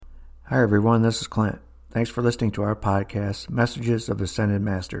Hi everyone, this is Clint. Thanks for listening to our podcast, Messages of Ascended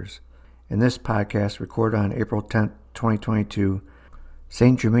Masters. In this podcast, recorded on April 10th, 2022,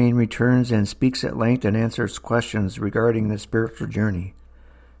 Saint Germain returns and speaks at length and answers questions regarding the spiritual journey.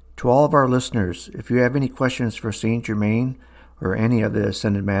 To all of our listeners, if you have any questions for Saint Germain or any of the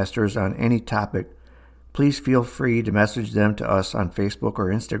Ascended Masters on any topic, please feel free to message them to us on Facebook or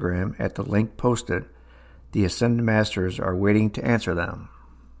Instagram at the link posted. The Ascended Masters are waiting to answer them.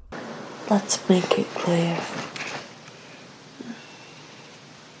 Let's make it clear.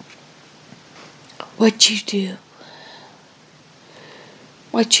 What you do,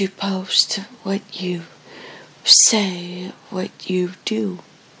 what you post, what you say, what you do,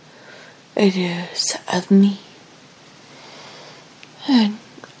 it is of me. And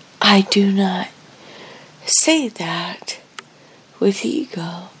I do not say that with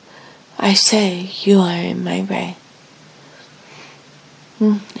ego. I say you are in my way.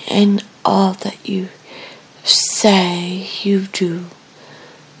 And all that you say, you do,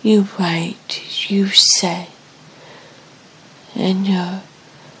 you write, you say, and your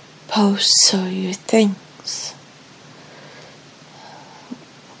posts or your things.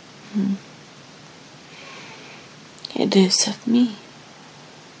 It is of me.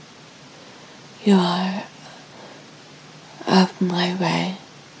 You are of my way.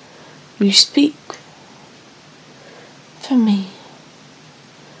 You speak for me.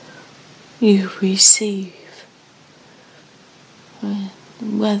 You receive,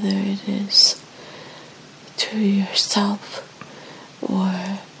 whether it is through yourself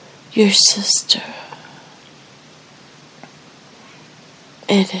or your sister.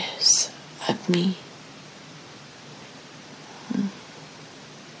 It is of me.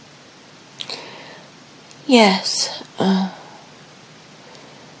 Yes,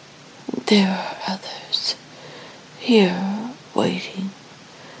 there are others here waiting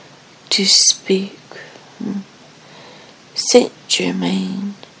to speak. Saint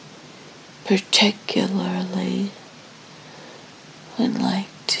Germain particularly would like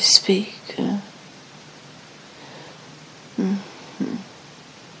to speak.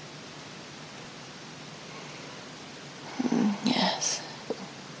 Yes,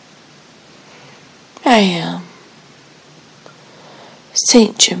 I am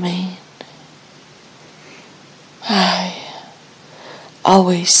Saint Germain. I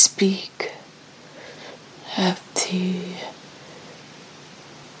always speak of the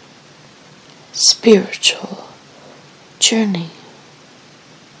spiritual journey.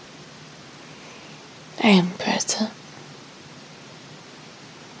 I am present.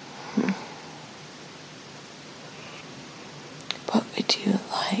 What would you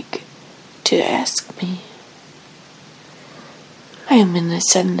like to ask me? I am an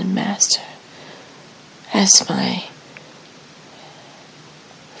Ascended Master, as my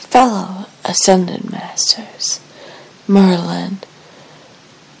fellow Ascended Masters, Merlin,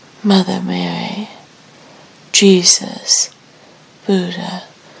 Mother Mary, Jesus, Buddha,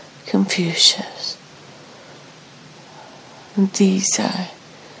 Confucius. These are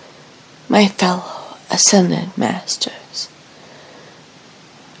my fellow Ascended Masters.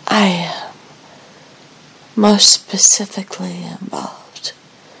 I am most specifically involved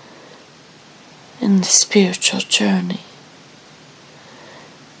in the spiritual journey.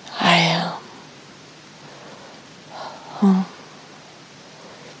 I am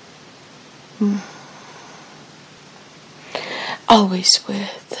always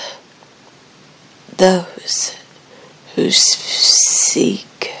with those who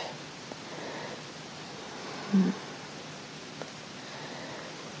seek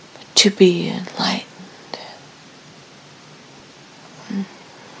to be enlightened.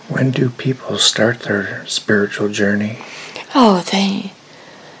 When do people start their spiritual journey? Oh, they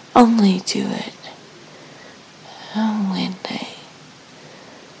only do it when they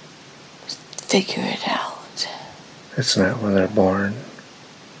figure it out. It's not when they're born.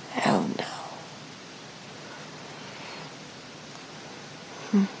 Oh,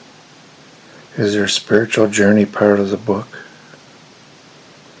 no. Is their spiritual journey part of the book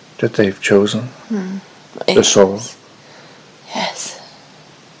that they've chosen? The soul? Yes.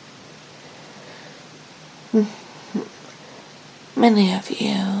 Many of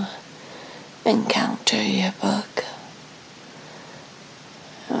you encounter your book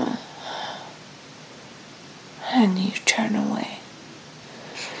and you turn away.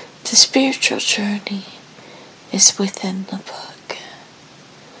 The spiritual journey is within the book.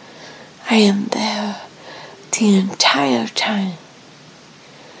 I am there the entire time,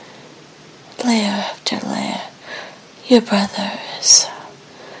 layer after layer. Your brother is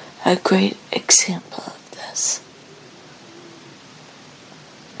a great example of this.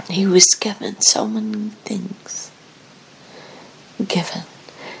 He was given so many things. Given.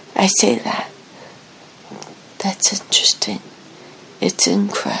 I say that. That's interesting. It's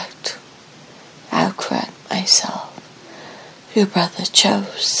incorrect. I'll correct myself. Your brother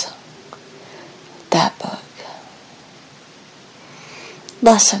chose that book.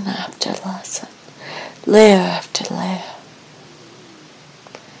 Lesson after lesson. Layer after layer.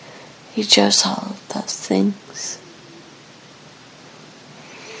 He chose all of those things.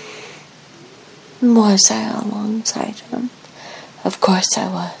 Was I alongside him? Of course I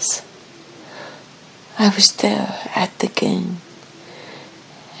was. I was there at the game.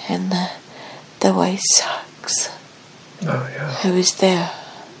 And the White Sox. Oh, yeah. I was there.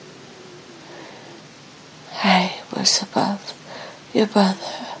 I was above your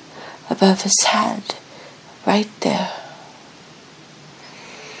brother, above his head, right there.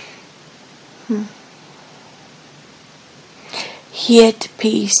 He had to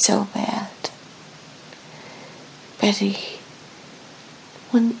pee so bad, but he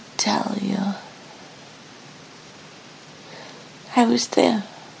wouldn't tell you. I was there.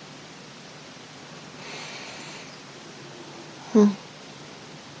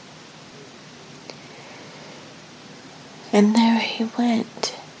 And there he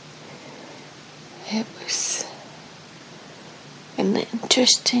went. It was an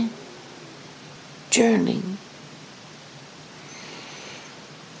interesting journey.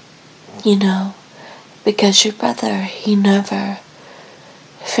 You know, because your brother, he never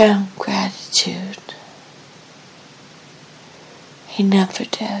found gratitude. He never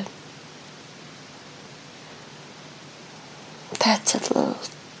did. That's a little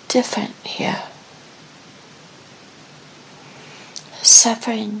different here.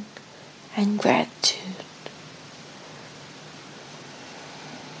 Suffering and gratitude.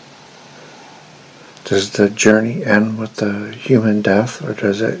 Does the journey end with the human death, or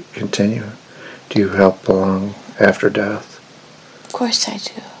does it continue? Do you help along after death? Of course I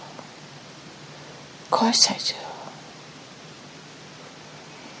do. Of course I do.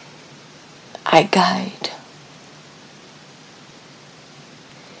 I guide.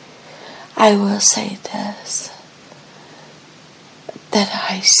 I will say this, that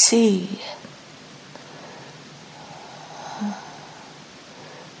I see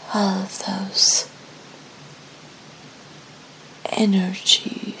all of those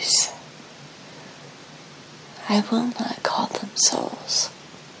energies. I will not call them souls.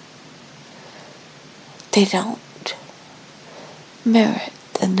 They don't merit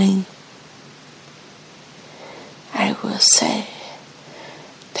the name. I will say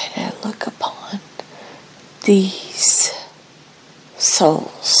that I look upon these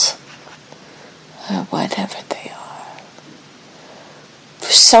souls, or whatever they are,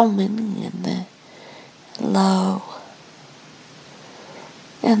 for so many in the low,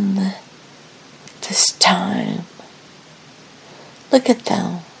 in this time. Look at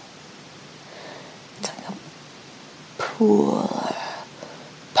them. It's like a pool or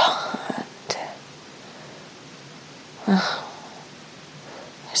pond. Oh,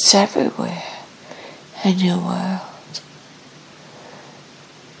 it's everywhere in your world.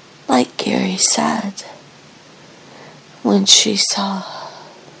 Like Gary said, when she saw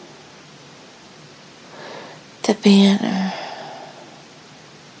the banner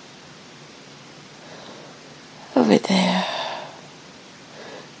over there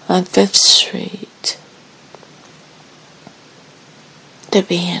on 5th Street, the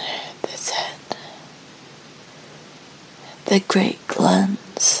banner that said, "The Great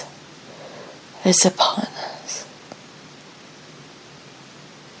Cleanse is upon us."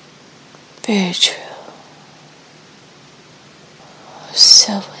 Very true.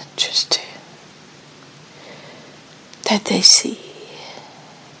 So interesting that they see.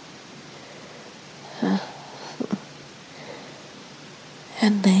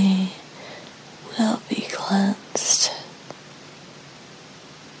 And they will be cleansed.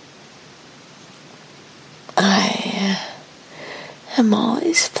 I am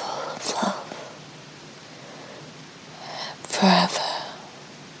always full of love. Forever.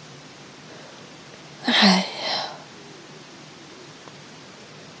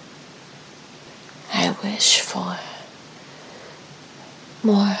 I wish for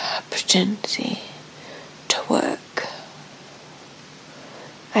more opportunity to work.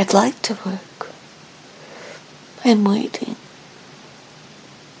 I'd like to work. I'm waiting.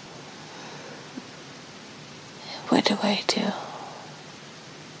 What do I do?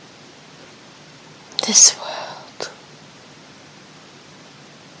 This world.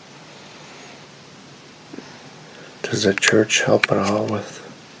 Does the church help at all with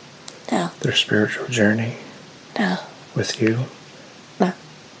No. their spiritual journey? No. With you? No.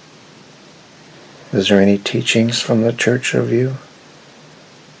 Is there any teachings from the church of you?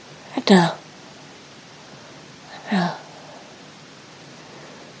 No. No.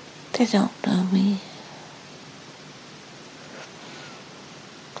 They don't know me.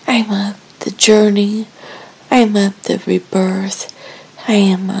 I'm of the journey. I'm of the rebirth. I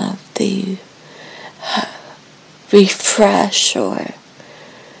am of the refresh or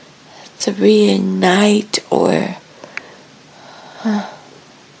the reignite or...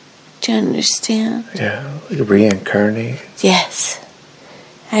 do you understand? Yeah, reincarnate. Yes.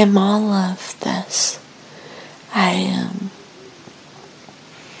 I'm all of this. I am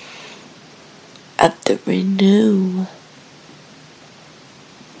of the renew.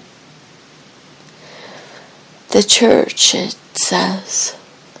 The church, it says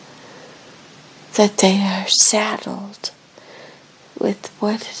that they are saddled with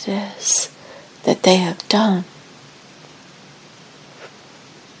what it is that they have done.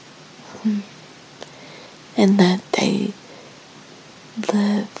 And that they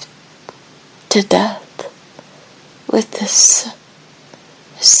live to death with this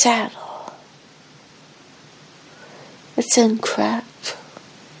saddle. It's incorrect.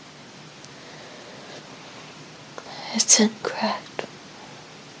 It's incorrect.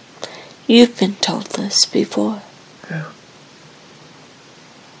 You've been told this before. Yeah.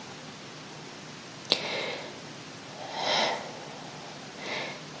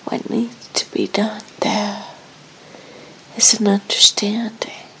 What needs to be done there is an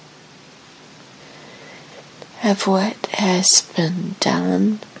understanding of what has been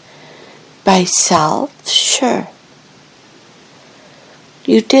done by self. Sure,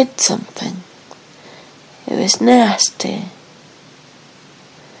 you did something. It was nasty.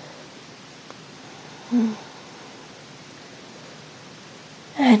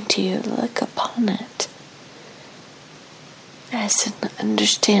 And you look upon it as an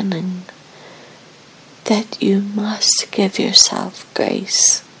understanding that you must give yourself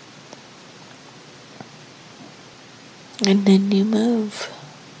grace. And then you move.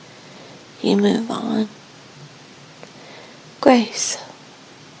 You move on. Grace.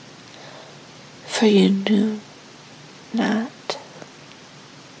 For you knew not.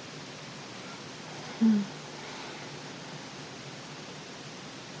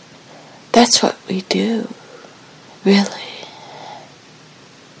 That's what we do, really.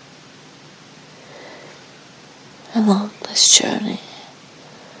 Along this journey,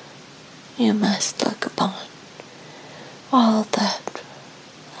 you must look upon all that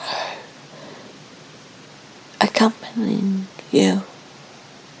are accompanying you.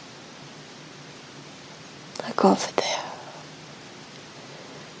 Look over there.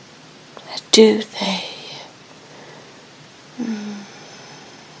 Do they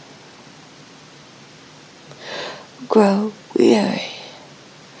grow weary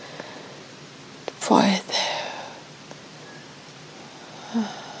for their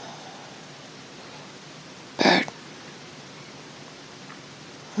burden?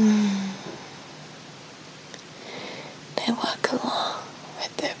 They walk along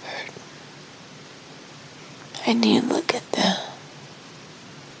with their burden, and you look at them,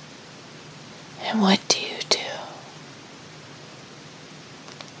 and what do you do?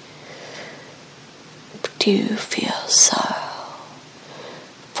 Do you feel sorrow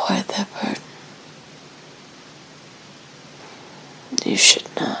for the burden? You should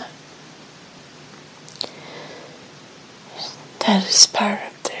not. That is part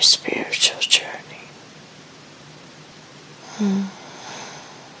of their spiritual journey.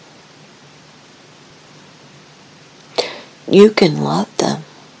 You can love them,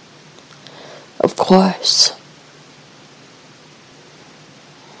 of course.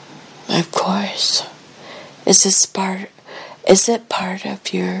 Of course. Is it part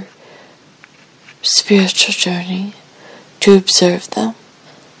of your spiritual journey to observe them?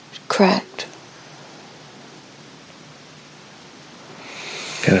 Correct.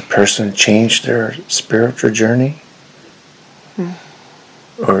 Can a person change their spiritual journey?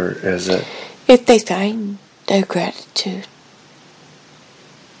 Or is it... If they find their gratitude.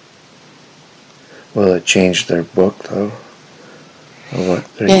 Will it change their book, though? Or what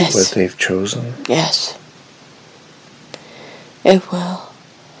they've chosen? Yes. It will.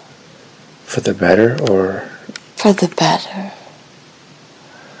 For the better, or? For the better.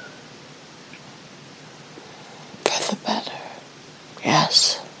 For the better.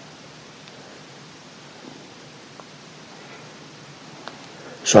 Yes.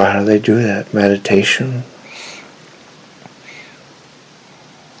 So how do they do that? Meditation?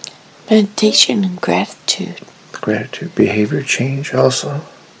 Meditation and gratitude. Gratitude. Behavior change also?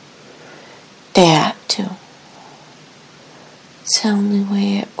 They have to. It's the only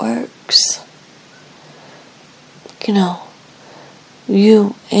way it works.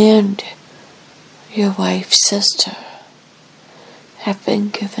 you and your wife's sister have been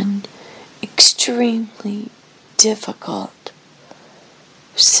given extremely difficult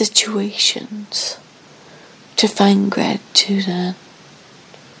situations to find gratitude in.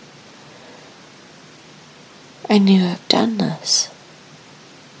 And you have done this.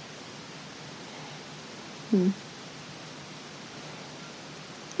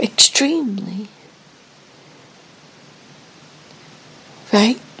 Extremely.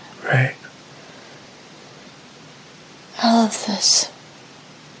 Right? Right. I love this.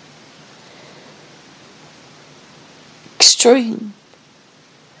 Extreme.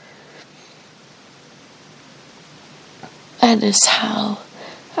 That is how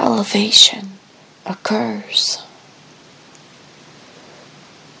elevation occurs.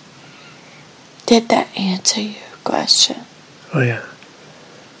 Did that answer your question? Oh, yeah.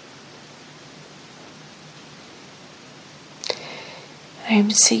 I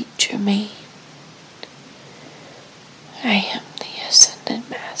am Saint Germain. I am the Ascended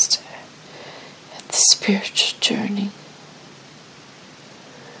Master at the spiritual journey.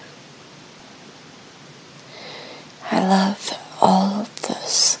 I love all of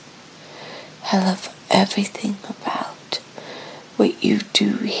this. I love everything about what you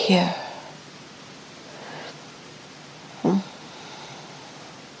do here.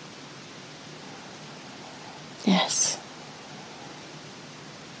 Yes.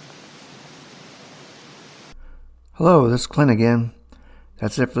 Hello, this is Clint again.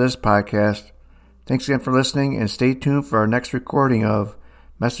 That's it for this podcast. Thanks again for listening, and stay tuned for our next recording of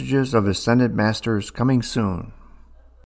Messages of Ascended Masters coming soon.